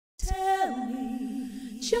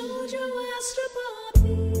JoJo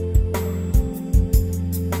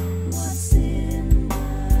what's in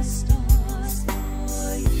the stars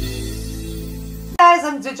for you? Guys,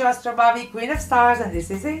 I'm JoJo, Queen of Stars, and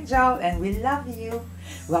this is Angel, and we love you.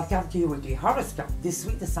 Welcome to your weekly horoscope. This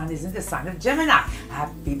week the sun is in the sign of Gemini.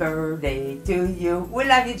 Happy birthday to you. We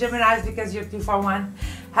love you, Geminis, because you're 2 for 1.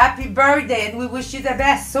 Happy birthday, and we wish you the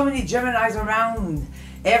best. So many Geminis around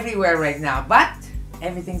everywhere right now, but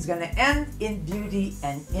everything's gonna end in beauty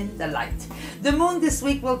and in the light. The moon this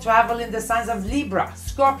week will travel in the signs of Libra,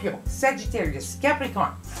 Scorpio, Sagittarius,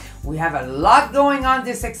 Capricorn. We have a lot going on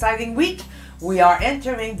this exciting week. We are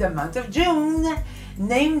entering the month of June,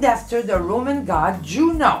 named after the Roman god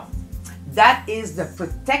Juno. That is the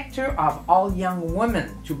protector of all young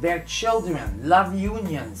women to bear children, love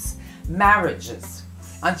unions, marriages.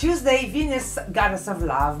 On Tuesday, Venus, goddess of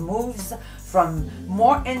love, moves from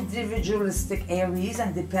more individualistic Aries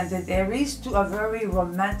and dependent Aries to a very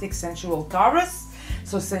romantic, sensual Taurus.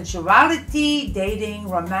 So sensuality, dating,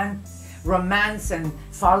 romance, and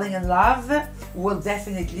falling in love will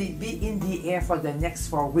definitely be in the air for the next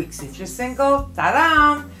 4 weeks. If you're single,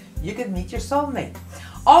 ta-da! You could meet your soulmate.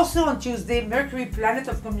 Also on Tuesday, Mercury, planet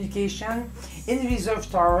of communication, in reserve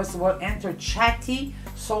Taurus, will enter chatty,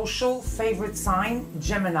 social, favorite sign,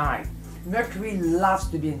 Gemini. Mercury loves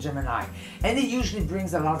to be in Gemini, and it usually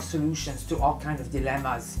brings a lot of solutions to all kinds of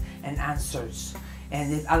dilemmas and answers,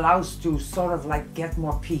 and it allows to sort of like get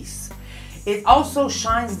more peace. It also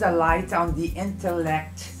shines the light on the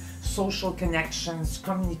intellect, social connections,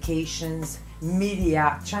 communications,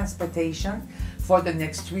 media, transportation. For the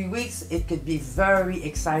next 3 weeks, it could be very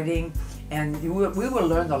exciting, and we will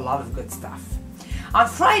learn a lot of good stuff. On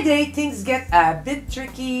Friday, things get a bit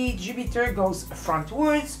tricky. Jupiter goes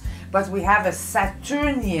frontwards, but we have a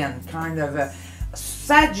Saturnian kind of a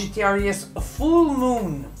Sagittarius full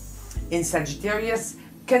moon in Sagittarius,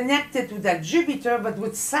 connected to that Jupiter, but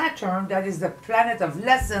with Saturn, that is the planet of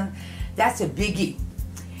lesson. That's a biggie.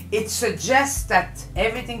 It suggests that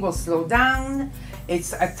everything will slow down.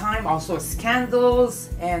 It's a time also of scandals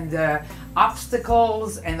and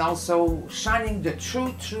obstacles, and also shining the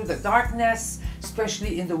truth through the darkness,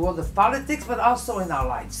 especially in the world of politics, but also in our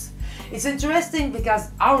lives. It's interesting because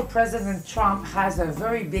our President Trump has a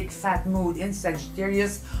very big fat mood in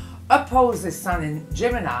Sagittarius, opposed his sun in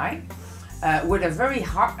Gemini, with a very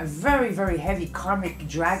heavy karmic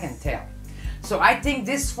dragon tail. So I think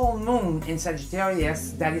this full moon in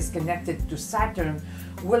Sagittarius that is connected to Saturn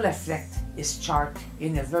will affect his chart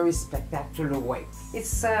in a very spectacular way.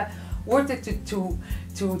 It's worth it to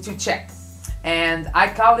check. And I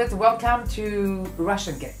call it welcome to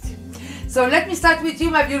Russian Gate. So let me start with you,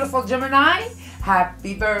 my beautiful Gemini.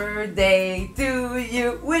 Happy birthday to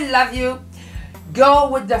you. We love you. Go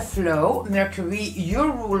with the flow. Mercury,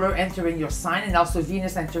 your ruler, entering your sign, and also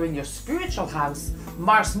Venus entering your spiritual house.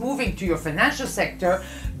 Mars moving to your financial sector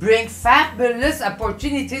bring fabulous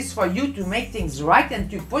opportunities for you to make things right and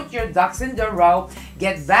to put your ducks in the row.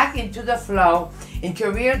 Get back into the flow. In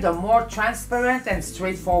career, the more transparent and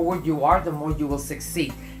straightforward you are, the more you will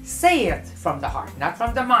succeed. Say it from the heart, not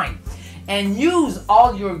from the mind. And use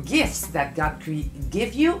all your gifts that God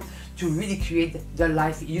give you to really create the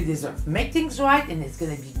life you deserve. Make things right, and it's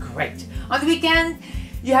going to be great. On the weekend,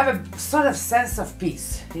 you have a sort of sense of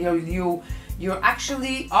peace. You're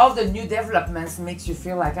actually, all the new developments makes you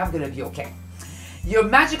feel like I'm going to be okay. Your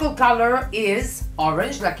magical color is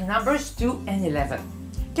orange, lucky numbers 2 and 11.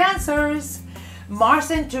 Cancers,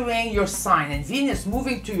 Mars entering your sign and Venus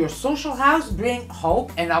moving to your social house bring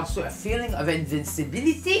hope and also a feeling of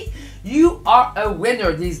invincibility. You are a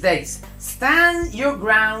winner these days. Stand your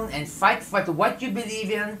ground and fight for what you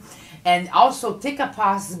believe in, and also take a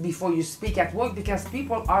pause before you speak at work, because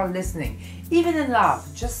people are listening. Even in love,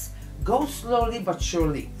 just go slowly but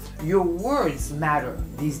surely. Your words matter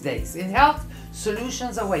these days. In health,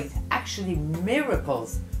 solutions await. Actually,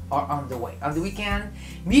 miracles are on the way. On the weekend,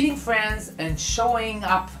 meeting friends and showing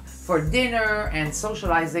up for dinner and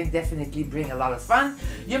socializing definitely bring a lot of fun.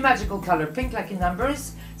 Your magical color pink, lucky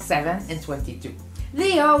numbers 7 and 22.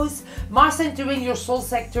 Leos, Mars entering your soul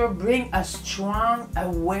sector bring a strong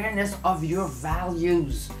awareness of your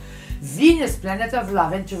values. Venus, planet of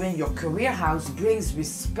love, entering your career house brings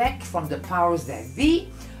respect from the powers that be,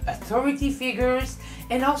 authority figures,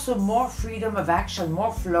 and also more freedom of action,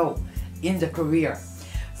 more flow in the career.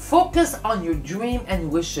 Focus on your dream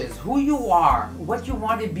and wishes, who you are, what you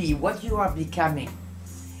want to be, what you are becoming.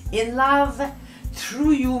 In love, true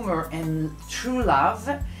humor and true love,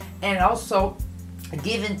 and also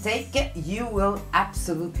give and take, you will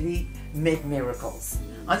absolutely make miracles.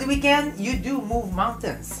 On the weekend, you do move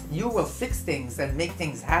mountains. You will fix things and make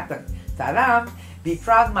things happen. Ta-da! Be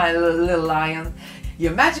proud, my little lion.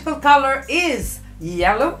 Your magical color is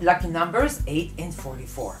yellow. Lucky numbers 8 and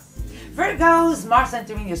 44. Virgos, Mars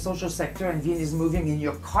entering your social sector and Venus moving in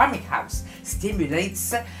your karmic house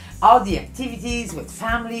stimulates all the activities with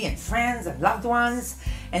family and friends and loved ones,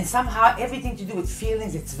 and somehow everything to do with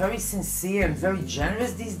feelings. It's very sincere and very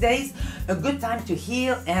generous these days. A good time to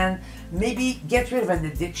heal and maybe get rid of an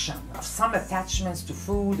addiction, of some attachments to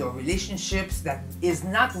food or relationships that is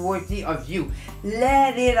not worthy of you.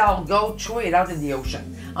 Let it all go, throw it out in the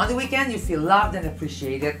ocean. On the weekend, you feel loved and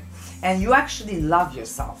appreciated, and you actually love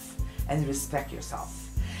yourself and respect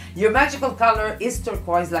yourself. Your magical color is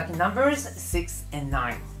turquoise. Lucky numbers 6 and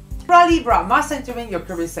 9. Libra, Mars entering your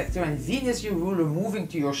career sector and Venus, your ruler, moving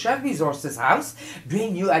to your shared resources house,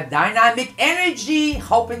 bring you a dynamic energy,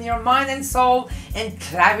 hope in your mind and soul, and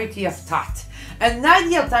clarity of thought. An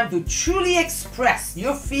ideal time to truly express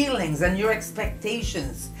your feelings and your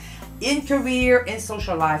expectations in career, in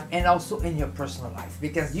social life, and also in your personal life,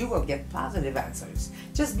 because you will get positive answers.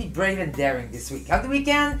 Just be brave and daring this week. On the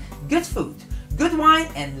weekend, good food, good wine,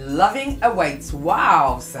 and loving awaits.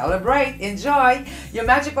 Wow! Celebrate, enjoy. Your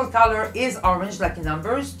magical color is orange. Lucky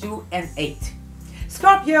numbers 2 and 8.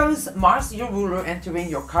 Scorpios, Mars, your ruler, entering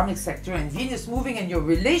your karmic sector and Venus moving in your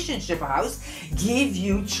relationship house give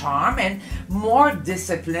you charm and more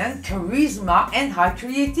discipline, charisma, and high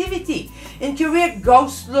creativity. In career, go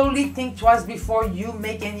slowly, think twice before you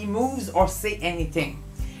make any moves or say anything.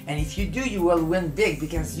 And if you do, you will win big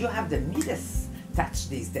because you have the Midas touch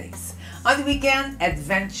these days. On the weekend,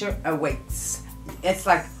 adventure awaits. It's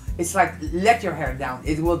like let your hair down.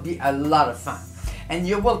 It will be a lot of fun. And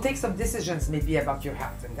you will take some decisions maybe about your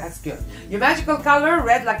health, and that's good. Your magical color,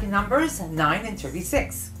 red. Lucky numbers 9 and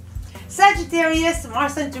 36. Sagittarius,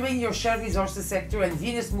 Mars entering your shared resources sector and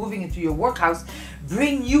Venus moving into your workhouse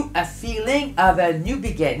bring you a feeling of a new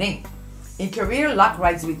beginning. In career, luck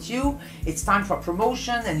rides with you. It's time for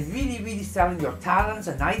promotion and really selling your talents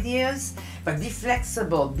and ideas. But be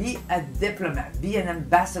flexible, be a diplomat, be an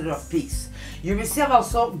ambassador of peace. You receive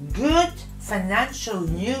also good financial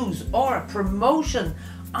news or a promotion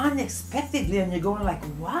unexpectedly, and you're going like,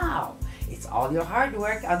 wow, it's all your hard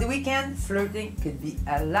work. On the weekend, flirting could be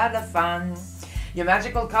a lot of fun. Your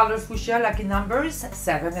magical color, fuchsia. Lucky numbers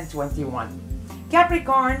 7 and 21.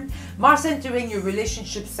 Capricorn, Mars entering your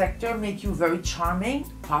relationship sector make you very charming,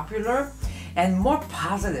 popular, and more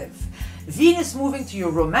positive. Venus moving to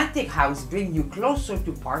your romantic house bring you closer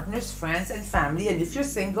to partners, friends, and family. And if you're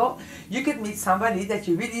single, you could meet somebody that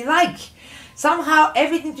you really like. Somehow,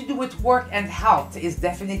 everything to do with work and health is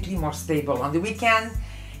definitely more stable. On the weekend,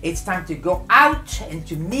 it's time to go out and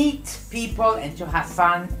to meet people and to have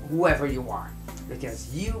fun, whoever you are,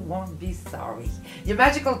 because you won't be sorry. Your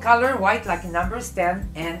magical color, white. Lucky numbers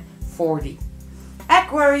 10 and 40.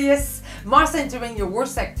 Aquarius, Mars entering your work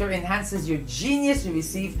sector enhances your genius. You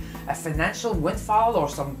receive a financial windfall or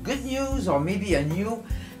some good news or maybe a new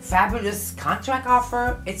fabulous contract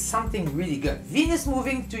offer. It's something really good. Venus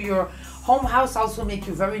moving to your home house also make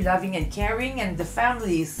you very loving and caring, and the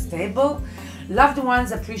family is stable. Loved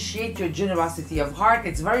ones appreciate your generosity of heart.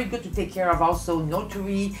 It's very good to take care of also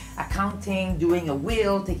notary, accounting, doing a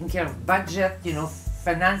will, taking care of budget,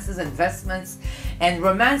 finances, investments, and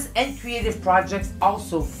romance and creative projects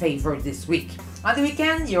also favored this week. On the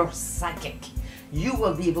weekend, you're psychic. You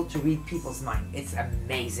will be able to read people's mind. It's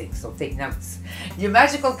amazing, so take notes. Your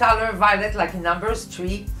magical color, violet. Lucky numbers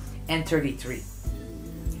 3 and 33.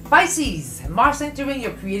 Pisces, Mars entering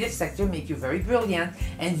your creative sector make you very brilliant,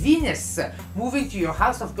 and Venus moving to your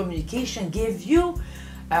house of communication give you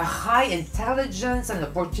a high intelligence and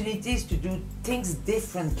opportunities to do things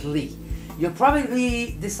differently. You'll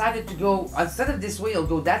probably decided to go, instead of this way, you'll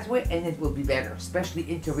go that way, and it will be better, especially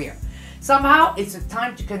in career. Somehow, it's a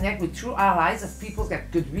time to connect with true allies of people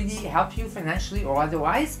that could really help you financially or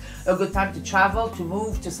otherwise. A good time to travel, to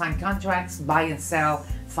move, to sign contracts, buy and sell,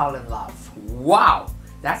 fall in love. Wow!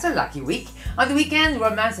 That's a lucky week. On the weekend,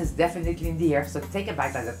 romance is definitely in the air, so take a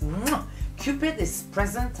bite out of it. Cupid is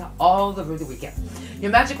present all over the weekend.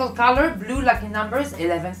 Your magical color, blue. Lucky numbers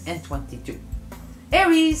 11 and 22.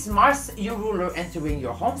 Aries, Mars, your ruler, entering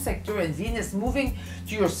your home sector and Venus moving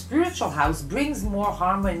to your spiritual house brings more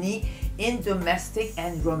harmony in domestic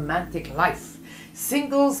and romantic life.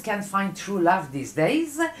 Singles can find true love these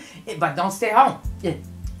days, but don't stay home.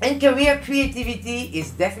 In career, creativity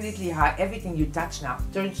is definitely high. Everything you touch now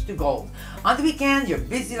turns to gold. On the weekend, you're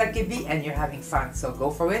busy like a bee and you're having fun, so go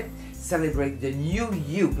for it. Celebrate the new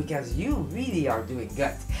you, because you really are doing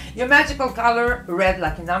good. Your magical color, red.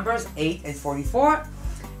 Lucky numbers 8 and 44.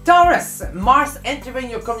 Taurus, Mars entering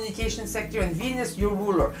your communication sector and Venus, your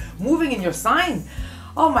ruler, moving in your sign.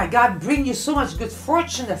 Oh my God, bring you so much good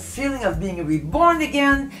fortune, a feeling of being reborn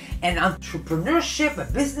again, and entrepreneurship,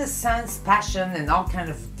 a business sense, passion, and all kind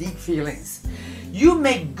of deep feelings. You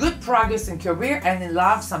make good progress in career and in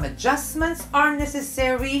love. Some adjustments are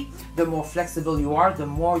necessary. The more flexible you are, the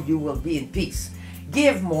more you will be in peace.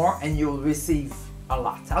 Give more and you'll receive a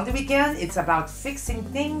lot. On the weekend, it's about fixing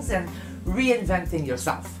things and reinventing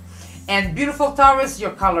yourself. And beautiful Taurus,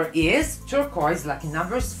 your color is turquoise, lucky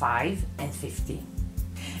numbers 5 and 15.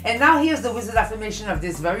 And now here's the wizard affirmation of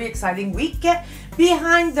this very exciting week.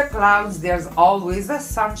 Behind the clouds, there's always a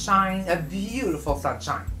sunshine, a beautiful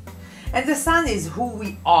sunshine. And the sun is who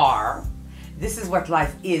we are. This is what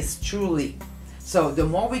life is truly. So the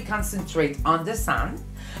more we concentrate on the sun,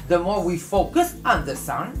 the more we focus on the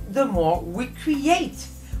sun, the more we create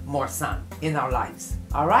more sun in our lives.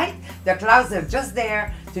 All right? The clouds are just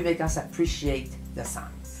there to make us appreciate the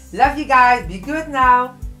sun. Love you guys. Be good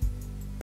now.